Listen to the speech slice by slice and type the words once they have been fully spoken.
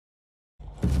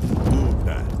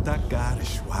Takar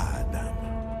Schwadan,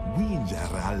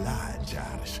 Winjar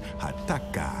Alajars,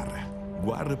 Hatakar,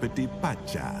 Guarpeti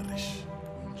Pachars,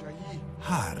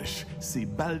 Harsh,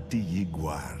 Sibalti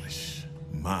Yiguars,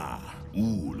 Ma,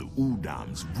 Ul,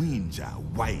 Udams, Winja,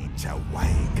 Waija,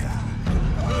 Waiga,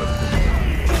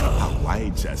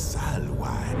 Hawaija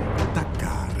Salwai,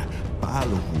 Takar,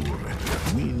 Palhur,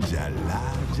 Winja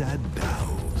Laja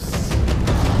Daus.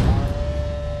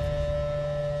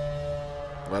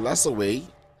 Well, that's the way.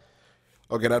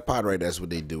 Okay, that part right there is what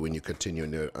they do when you continue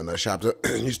in the, on that chapter.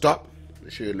 You stop.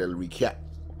 Let's show you a little recap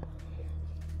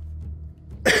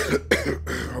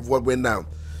of what went down.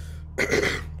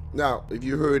 Now, if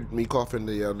you heard me coughing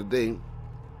the other day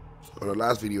on the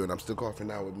last video, and I'm still coughing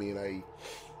now with me, and I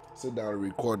sit down and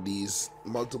record these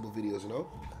multiple videos, you know?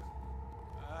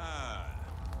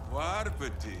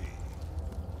 Warpati.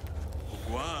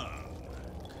 Guan.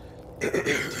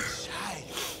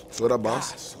 So that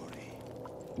boss?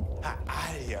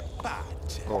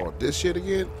 Oh, this shit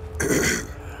again?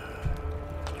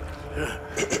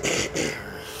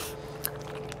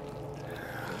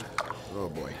 Oh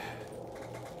boy.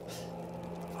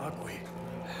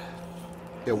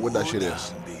 Yeah, what that shit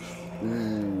is?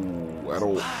 Ooh, I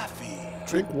don't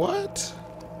drink what?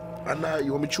 I know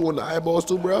you want me chewing the eyeballs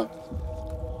too, bro?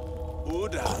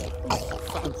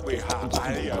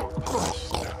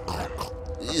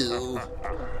 Ew.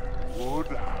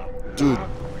 Dude,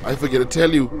 I forget to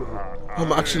tell you,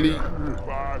 I'm actually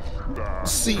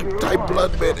C-type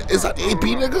blood, man. Is that AP,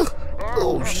 nigga?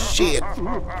 Oh shit.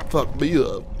 Fuck me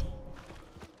up.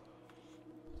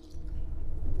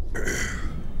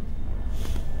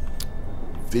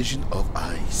 Vision of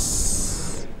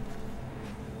ice.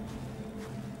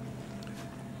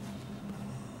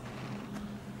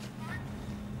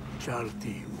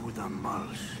 Charti Udam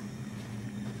Mals.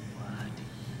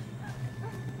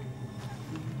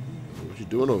 What you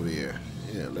doing over here?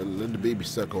 Yeah, let the baby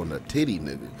suck on the titty,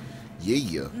 nigga.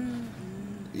 Yeah.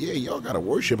 Yeah, y'all gotta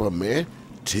worship her, man.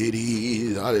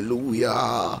 Titties,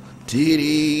 hallelujah.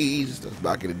 Titties. That's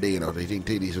back in the day, you know, they think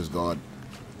titties was God.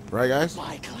 Right, guys?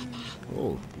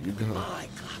 Oh, you got her.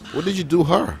 What did you do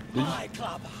her? Did you?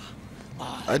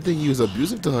 I think he was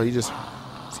abusive to her. He just,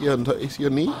 see her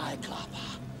knee?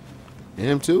 And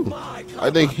him too. I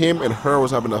think him and her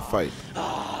was having a fight.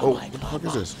 Oh, what the fuck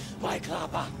is this?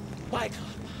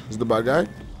 Is the bad guy?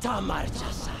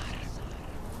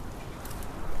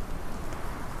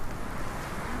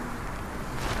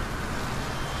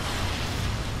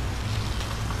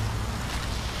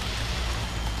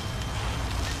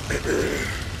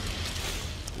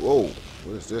 Whoa,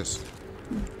 what is this?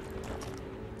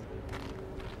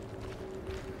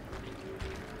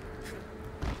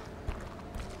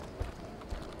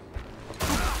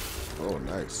 Oh,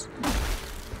 nice.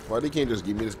 Why they can't just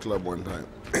give me this club one time?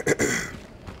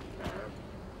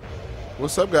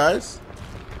 What's up, guys?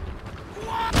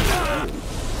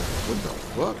 What the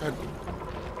fuck?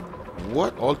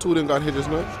 What? All two of them got hit just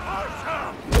now?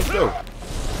 Let's go.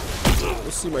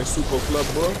 Let's see my super club,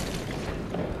 bro.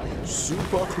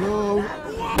 Super club.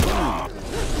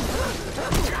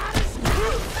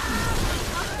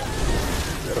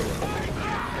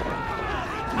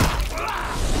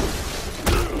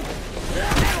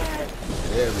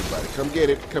 Everybody, come get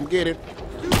it. Come get it.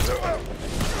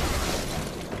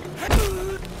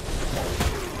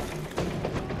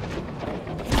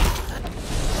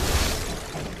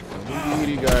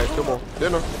 Easy, guys. Come on.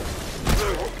 Dinner.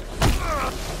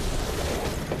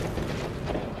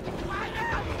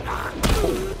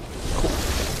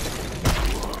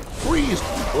 Freeze!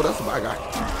 Oh, that's a bad guy.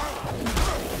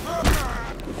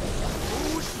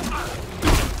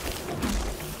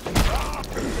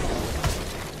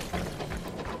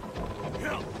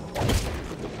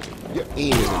 Your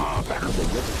aim is impeccable,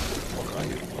 nigga. Fuck out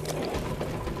here.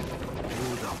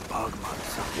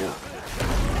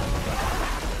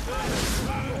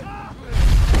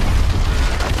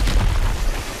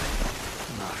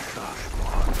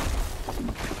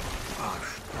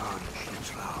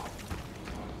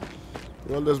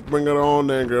 Well, let's bring it on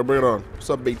then, girl. Bring it on. What's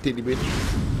up, big titty bitch?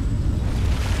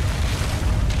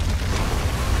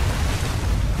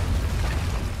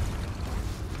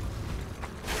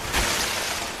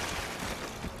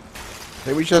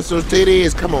 Let me touch those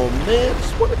titties. Come on, man.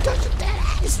 Just want to touch the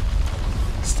titties.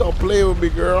 Stop playing with me,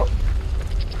 girl.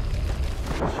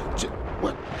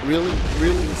 What? Really?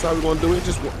 Really? That's how we're going to do it?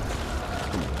 Just what?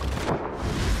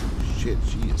 Shit,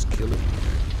 she is killing me.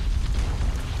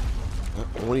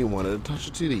 I only wanted to touch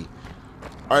the titty.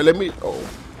 All right, let me. Oh.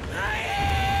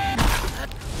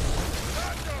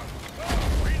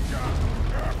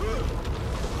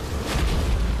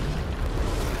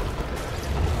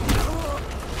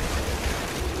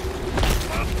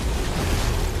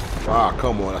 Ah,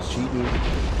 come on, that's cheating.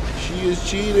 She is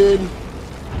cheating.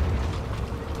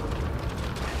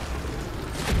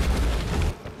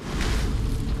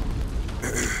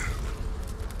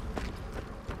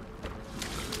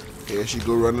 Here she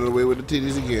go running away with the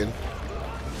titties again.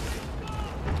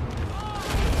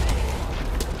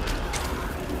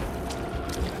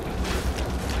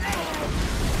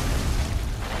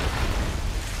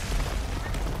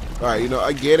 Alright, you know,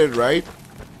 I get it, right?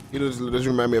 You know, this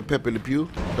remind me of Pepe Le Pew,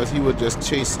 because he would just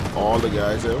chase all the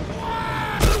guys out.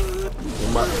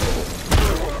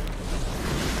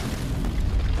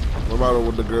 No matter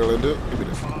what the girl will do. Give me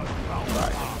this.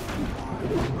 Right.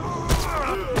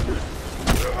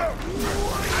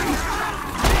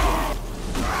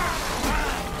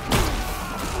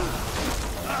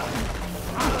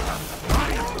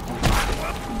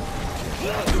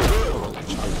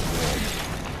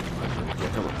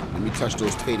 Come on, let me touch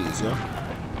those titties, yeah?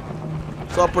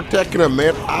 Stop protecting her,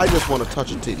 man. I just want to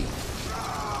touch a titty.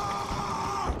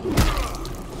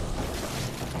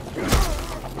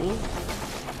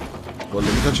 Well,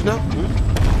 let me touch it now.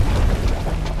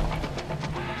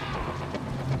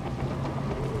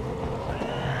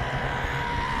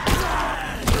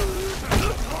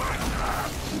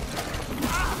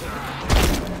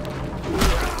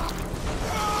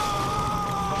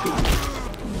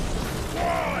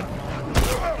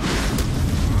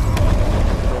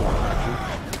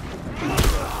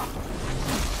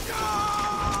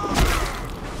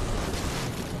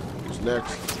 What's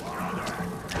next?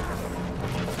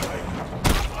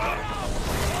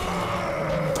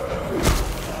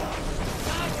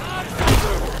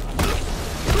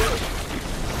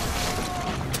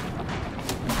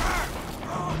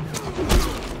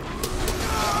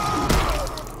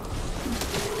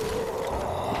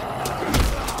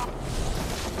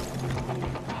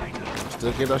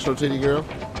 Still can't touch no titty, girl?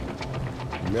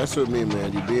 You mess with me,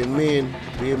 man. You being mean.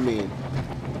 Being mean.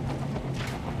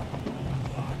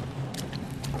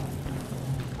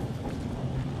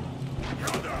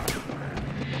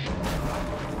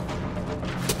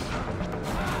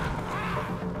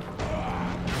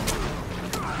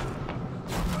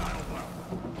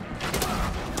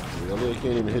 Really, I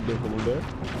can't even hit them from the back.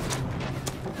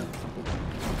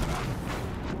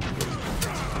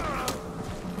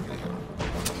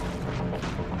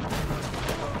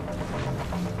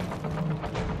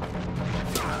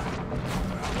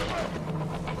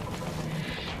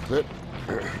 It.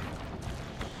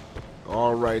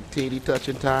 All right, titty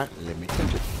touching time. Let me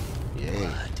touch it.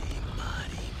 Yeah.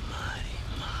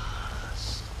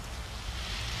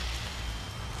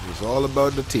 It's all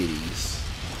about the titties.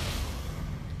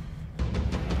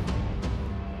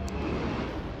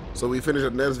 So we finished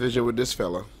the next vision with this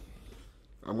fella.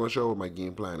 I'm gonna show what my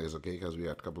game plan is, okay? Because we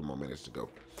got a couple more minutes to go.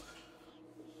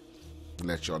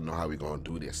 Let y'all know how we gonna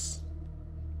do this.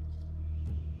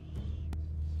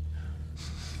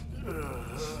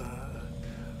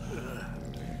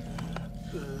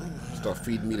 Start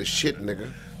feeding me the shit,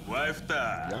 nigga.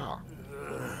 Yeah.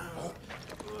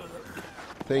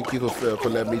 Thank you for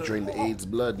letting me drink the AIDS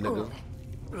blood, nigga.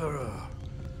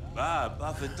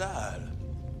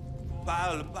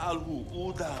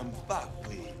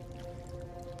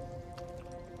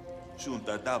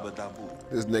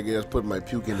 This nigga just put my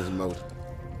puke in his mouth.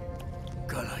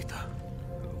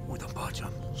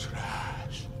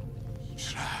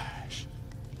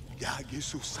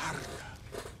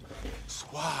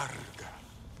 Swarga,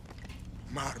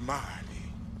 Marmani,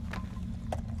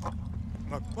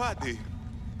 Makwadi,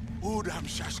 Udam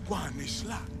Shasquani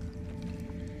Slak,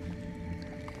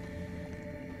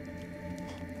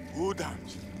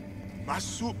 Udams,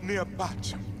 Masup near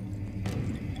Bacham,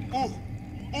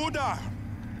 Uda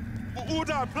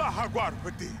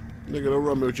Plahaguarpati. Nigga, don't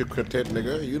run me with your quartet,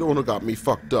 nigga. You the one who got me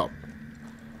fucked up.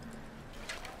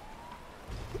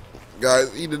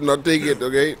 Guys, he did not take it,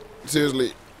 okay?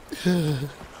 Seriously.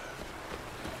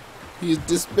 He's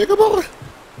despicable. Okay,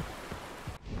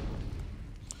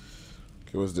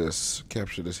 what's this?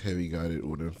 Capture this heavy guided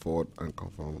wooden fort and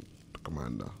confirm the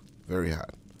commander. Very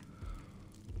hard.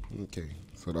 Okay,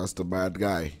 so that's the bad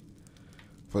guy.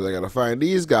 First I gotta find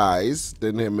these guys,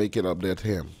 then they make it up there to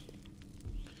him.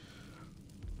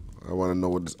 I wanna know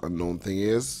what this unknown thing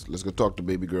is. Let's go talk to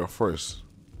baby girl first.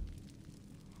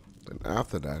 Then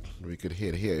after that, we could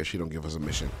hit here if she don't give us a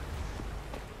mission.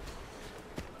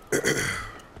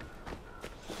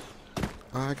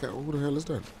 I got, who the hell is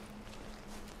that?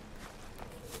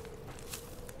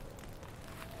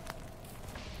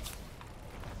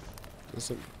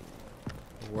 Listen,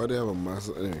 why do they have a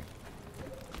master? Anyway,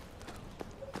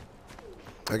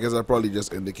 I guess I probably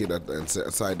just indicate that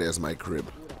inside there's my crib.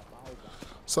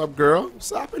 What's up, girl? What's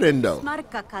happening, though?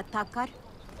 Smarka ka takar,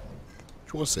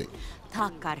 What you want to say?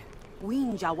 takar,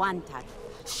 winja wantar,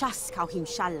 shaskau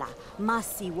himshala,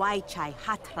 masi waichai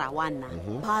hatrawana,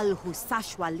 palhu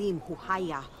sashwalim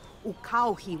huhaya,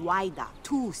 ukau hi waida,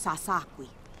 tu sasakwi.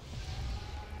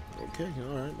 Okay,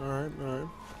 alright.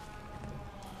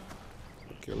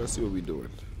 Okay, let's see what we're doing.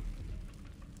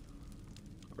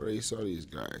 Already saw these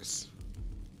guys.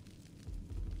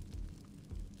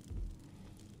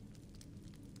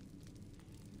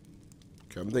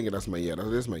 Okay, I'm thinking that's my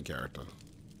character.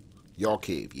 Y'all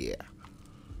cave, yeah.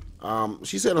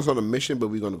 She sent us on a mission, but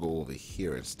we're gonna go over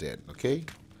here instead, okay?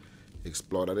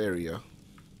 Explore that area.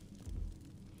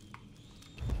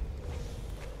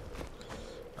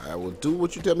 I will do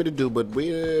what you tell me to do, but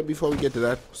wait before we get to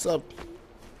that. What's up?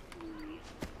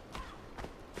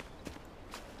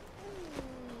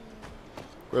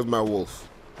 Where's my wolf?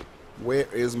 Where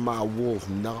is my wolf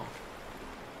now?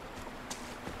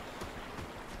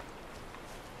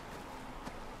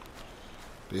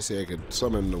 They say I could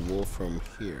summon the wolf from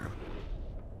here.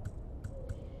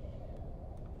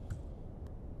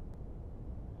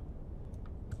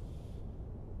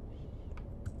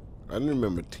 I didn't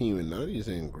remember teaming. None of these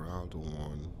ain't growl to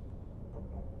one.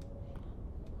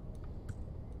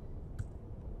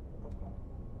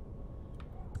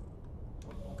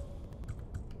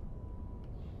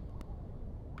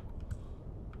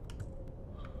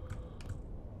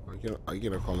 I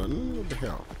get a call. What the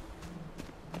hell?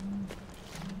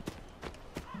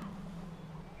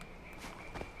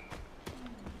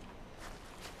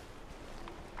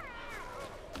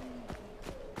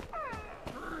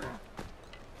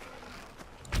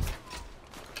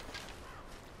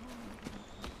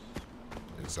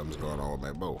 Something's going on with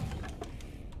my bow.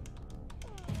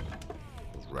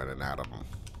 I was running out of them.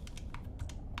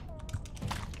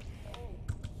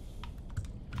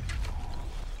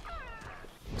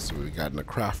 So we got in the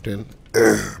crafting.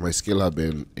 My skill have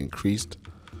been increased.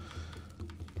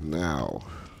 Now,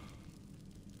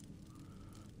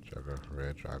 chugger,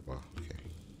 red chagua.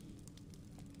 Okay.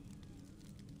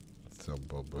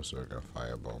 Silver berserker,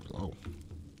 fire bombs. Oh,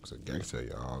 it's a gangster.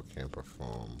 Y'all can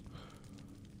perform.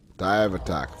 Dive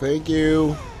attack. Thank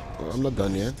you. Oh, I'm not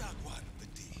done yet.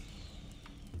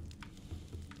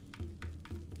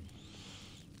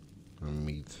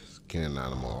 Meat, skin an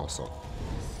animal also.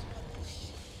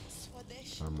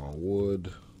 I'm on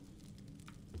wood.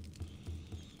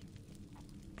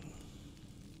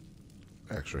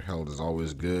 Extra health is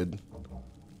always good.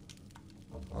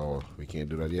 Oh, we can't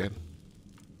do that yet?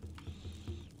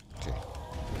 Okay.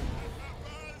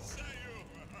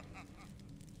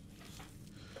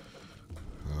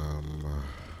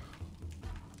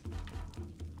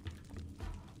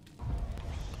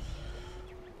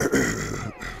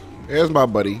 There's my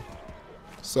buddy.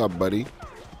 What's up, buddy?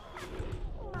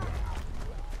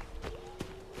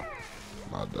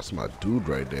 Oh, that's my dude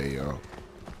right there, y'all.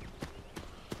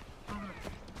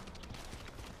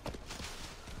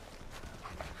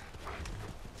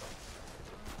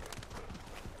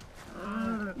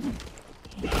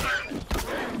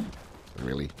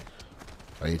 Really?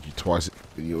 I hit you twice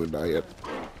and you ain't die yet.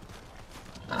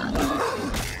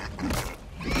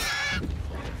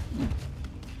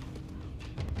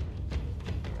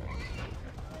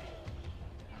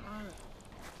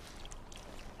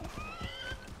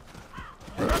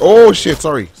 Oh shit,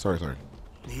 sorry. Sorry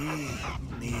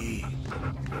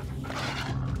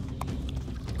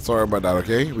about that,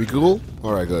 okay? We cool?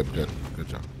 Alright, good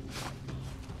job.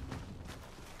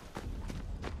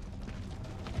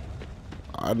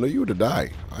 I knew you would have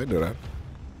died. I knew that.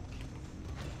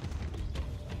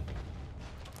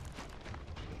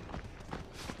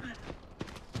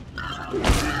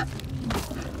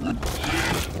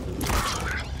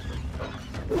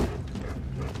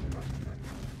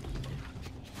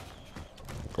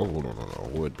 Oh, no.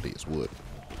 Wood, please. Wood.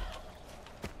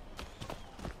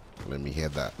 Let me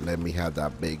have that. Let me have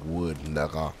that big wood,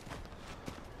 nigga.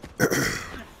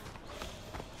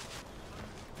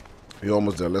 We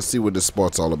almost done. Let's see what this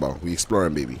spot's all about. We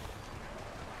exploring, baby.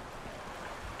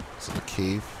 Is it a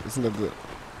cave? Isn't it the...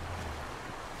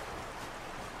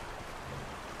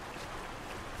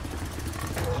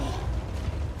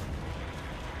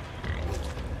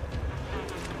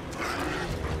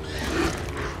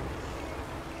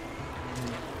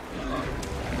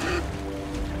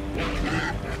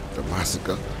 The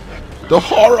massacre. The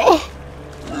horror!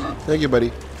 Thank you,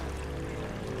 buddy.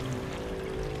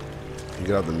 You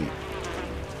get out the meat.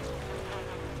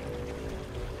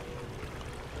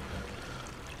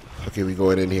 Okay, we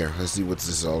going in here. Let's see what this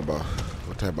is all about.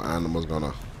 What type of animal's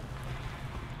gonna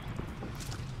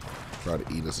try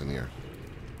to eat us in here?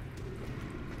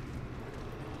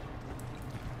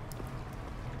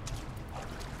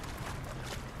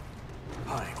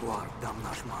 guardam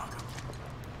nasz mag.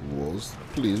 Wolves,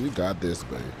 please, we got this,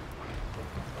 baby.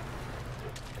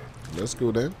 Let's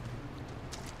go then.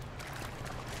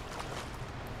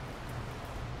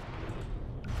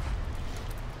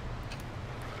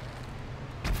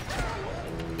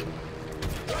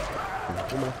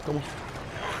 Come on, come on.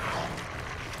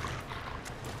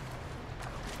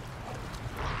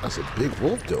 That's a big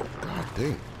wolf, though. God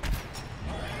dang.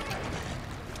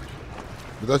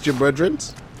 Is that your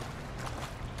brethrens?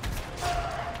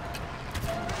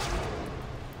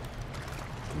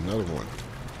 Another one.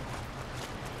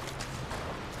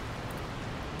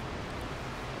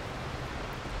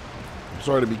 I'm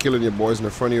sorry to be killing your boys in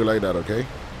the front of you like that, okay?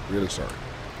 Really sorry.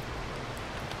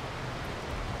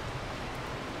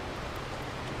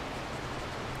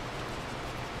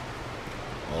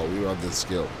 Oh, we have this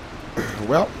skill.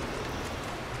 Well,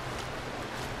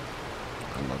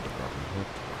 I love the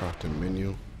crafting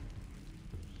menu.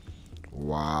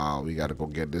 Wow, we gotta go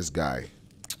get this guy.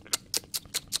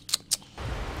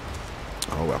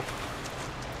 Oh well.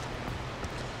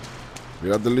 We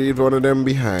have to leave one of them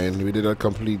behind. We did not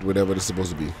complete whatever it's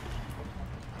supposed to be.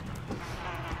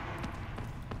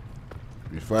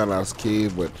 We found last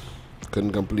cave, but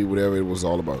couldn't complete whatever it was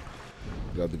all about.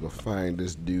 We have to go find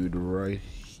this dude right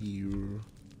here.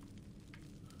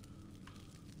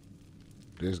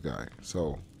 This guy.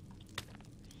 So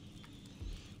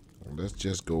let's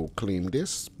just go clean this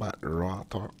spot.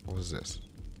 What is this?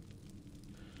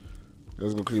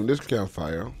 Let's go clean this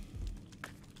campfire.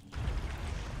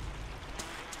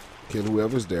 Kill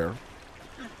whoever's there.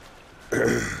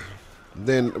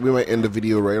 Then we might end the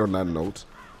video right on that note.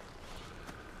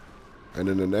 And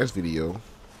in the next video,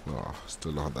 oh,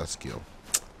 still don't have that skill.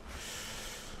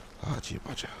 Ah, gee,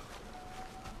 bacha.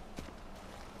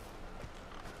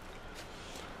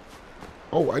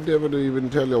 Oh, I never even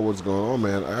tell you what's going on,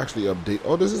 man. I actually update.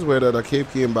 Oh, this is where that cave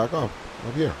came back up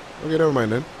here. Okay, never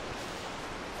mind then.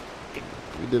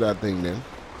 We did that thing then.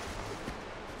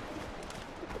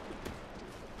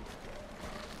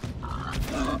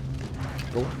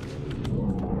 Go on.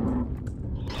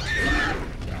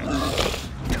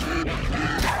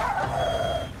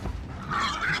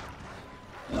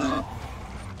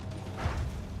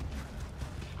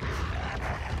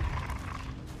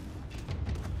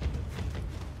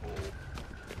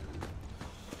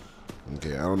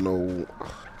 Okay, I don't know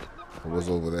what was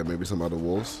over there. Maybe some other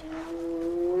wolves.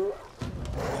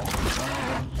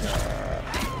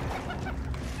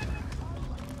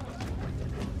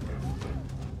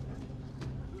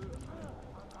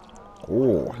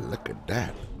 Oh, look at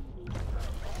that.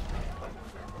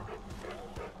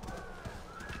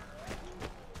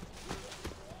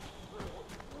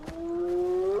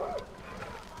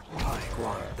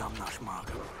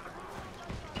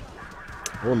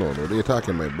 Oh no, they're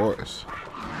attacking my boys.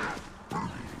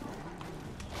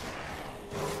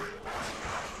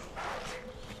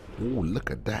 Oh,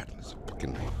 look at that. It's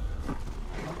fucking.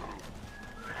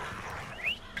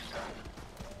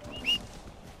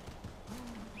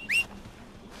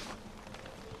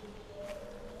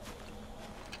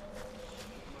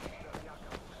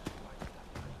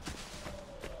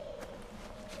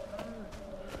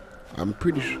 I'm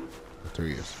pretty sure. There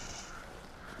he is.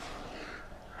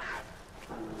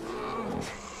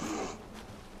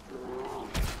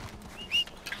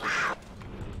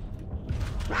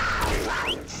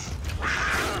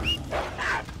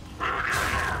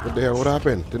 What the hell? What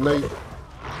happened? Didn't I?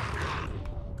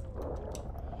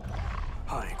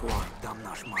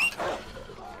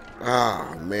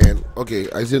 Ah, man. Okay,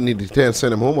 I still need to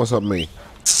send him home or something.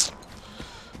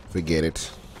 Forget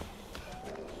it.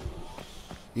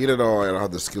 Either though, I don't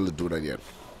have the skill to do that yet.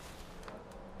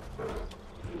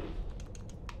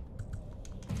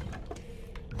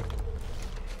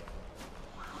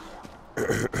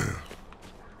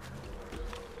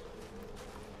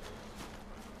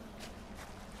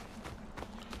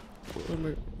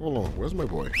 Hold on, where's my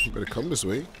boy? You better come this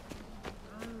way.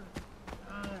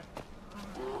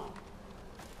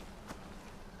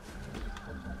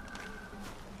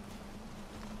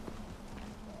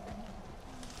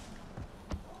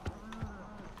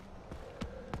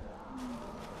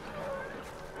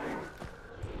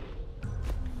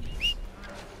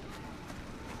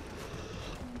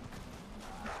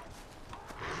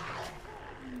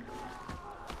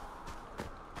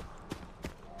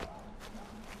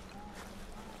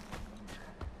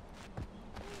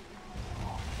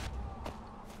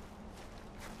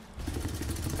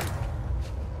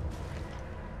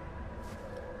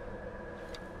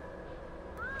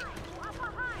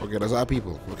 Okay, that's our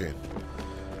people. Okay.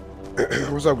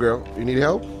 What's up, girl? You need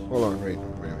help? Hold on, wait.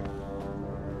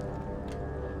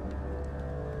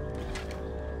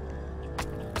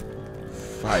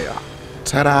 Fire.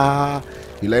 Ta-da!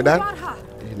 You like that?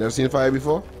 You never seen fire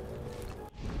before?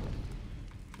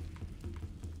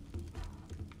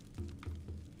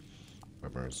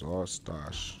 Weapons or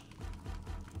stash.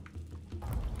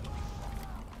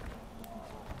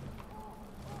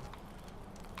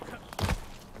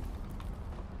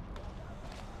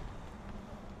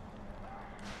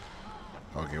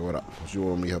 Okay, what up? What you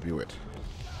want me to help you with?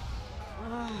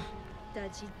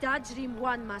 Dajrim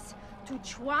wan mas tu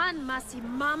chwan masi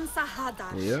mamsa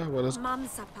hadar. Yeah, well, let's...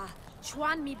 Mamsapa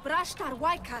chwan mi brashtar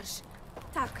waikarsh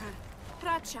takar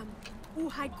pracham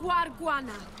uhai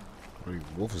guarguana.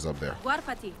 Wolf is up there.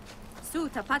 Guarpati su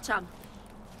tapacham.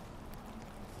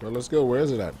 Well, let's go. Where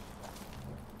is it at?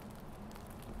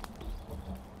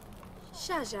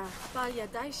 Shaja balya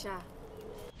daisha.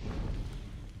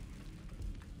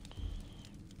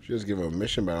 She just give him a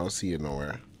mission, but I don't see it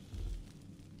nowhere.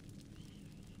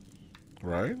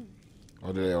 Right?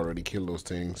 Or did they already kill those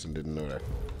things and didn't know that?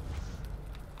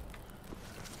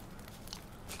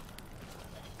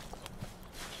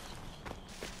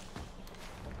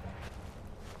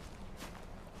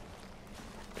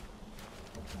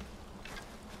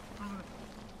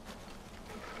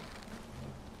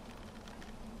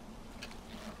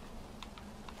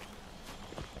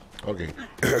 Okay.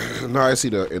 Now I see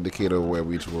the indicator of where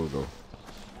we will go.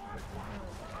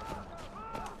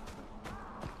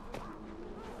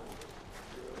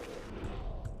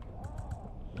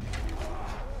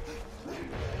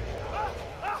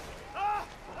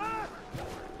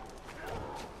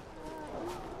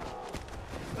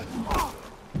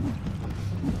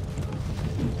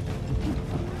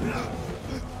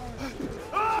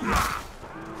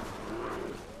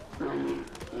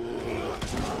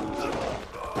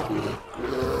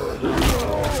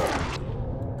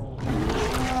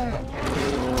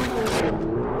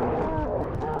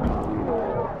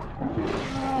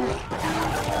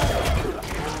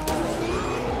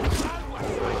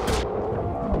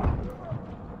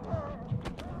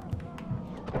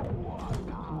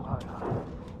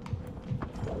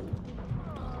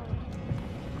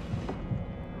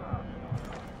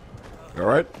 All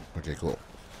right. Okay, cool.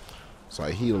 So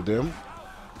I healed them.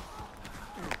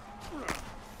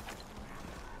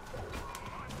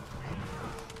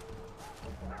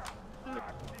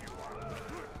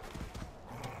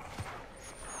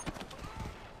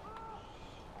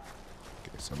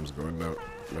 Okay, something's going down.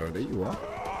 No, there you are.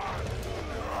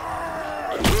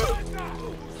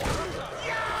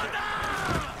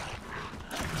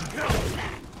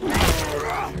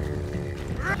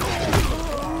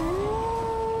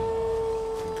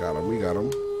 Got him, we got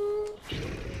him.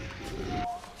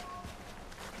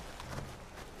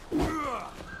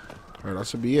 Alright, that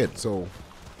should be it, so.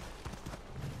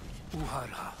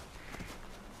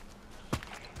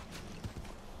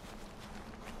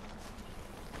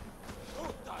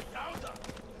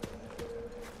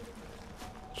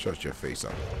 Shut your face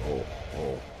up. Oh,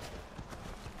 oh.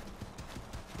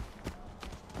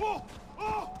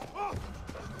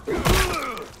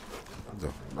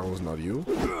 That was not you.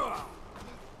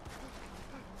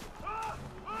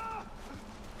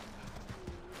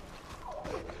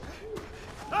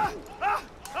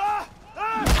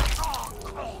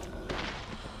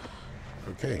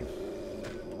 Okay.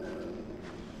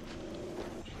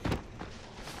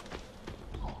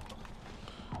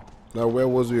 Now, where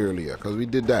was we earlier? Because we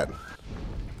did that.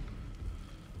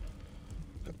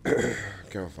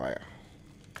 Campfire.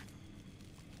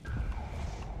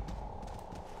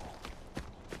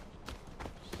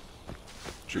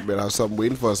 Should better have something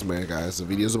waiting for us, man, guys. The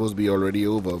video's supposed to be already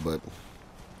over, but.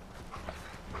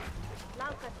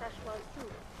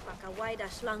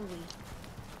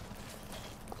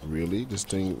 Really? This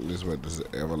thing, this what? This is an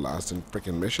everlasting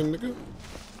freaking mission, nigga?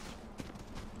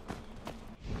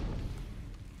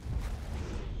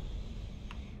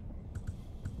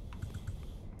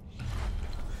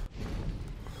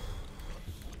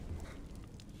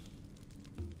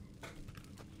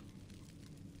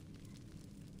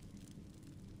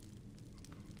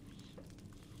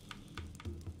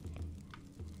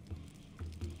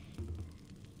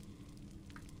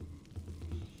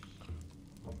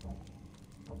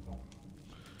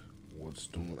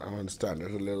 I don't understand.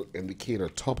 There's a little indicator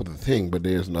top of the thing, but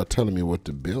there's not telling me what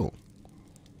to build.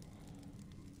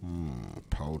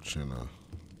 Pouch and a.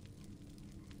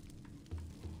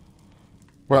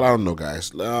 Well, I don't know,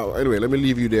 guys. Anyway, let me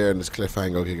leave you there in this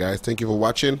cliffhanger, okay, guys? Thank you for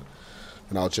watching,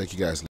 and I'll check you guys later.